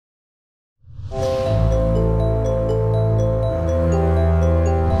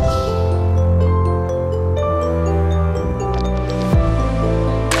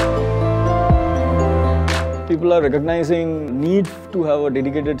people are recognizing need to have a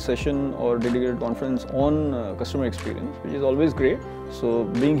dedicated session or dedicated conference on customer experience, which is always great. So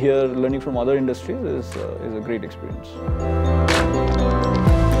being here, learning from other industries is a great experience.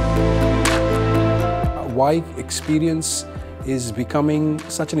 Why experience is becoming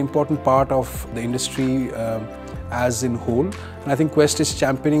such an important part of the industry as in whole, and I think Quest is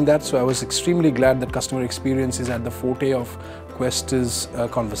championing that. So I was extremely glad that customer experience is at the forte of Quest's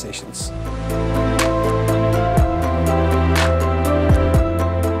conversations.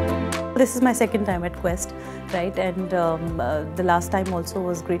 This is my second time at Quest, right? And the last time also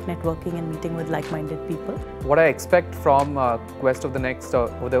was great networking and meeting with like-minded people. What I expect from Quest of the next,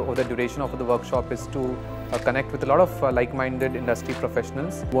 over the duration of the workshop, is to connect with a lot of like-minded industry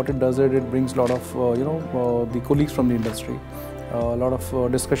professionals. What it does is it brings a lot of the colleagues from the industry. A lot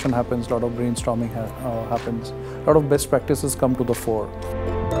of discussion happens, a lot of brainstorming happens, a lot of best practices come to the fore.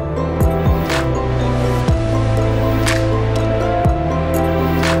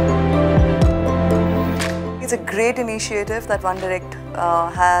 It's a great initiative that OneDirect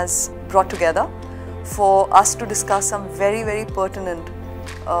has brought together for us to discuss some very, very pertinent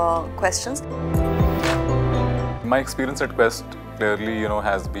questions. My experience at Quest clearly,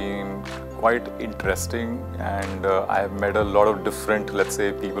 has been quite interesting, and I have met a lot of different, let's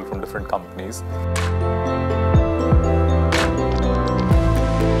say, people from different companies.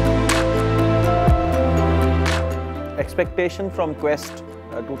 Expectation from Quest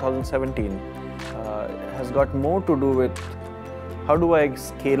 2017 has got more to do with how do I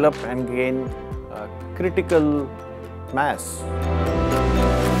scale up and gain critical mass.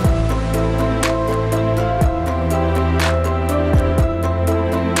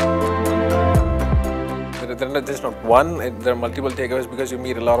 There's not one, there are multiple takeaways because you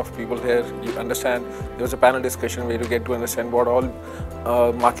meet a lot of people here, you understand. There was a panel discussion where you get to understand what all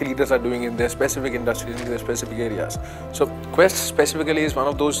market leaders are doing in their specific industries, in their specific areas. So Quest specifically is one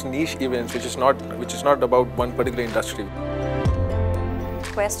of those niche events which is not about one particular industry.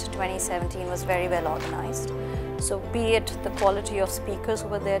 Quest 2017 was very well organized. So be it the quality of speakers who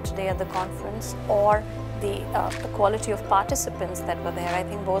were there today at the conference or the quality of participants that were there, I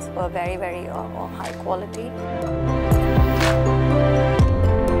think both were very, very high quality.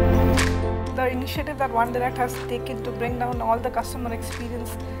 The initiative that OneDirect has taken to bring down all the customer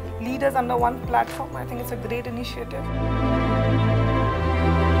experience leaders under one platform, I think it's a great initiative.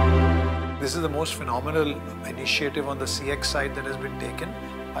 This is the most phenomenal initiative on the CX side that has been taken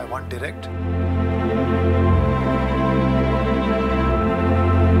by OneDirect.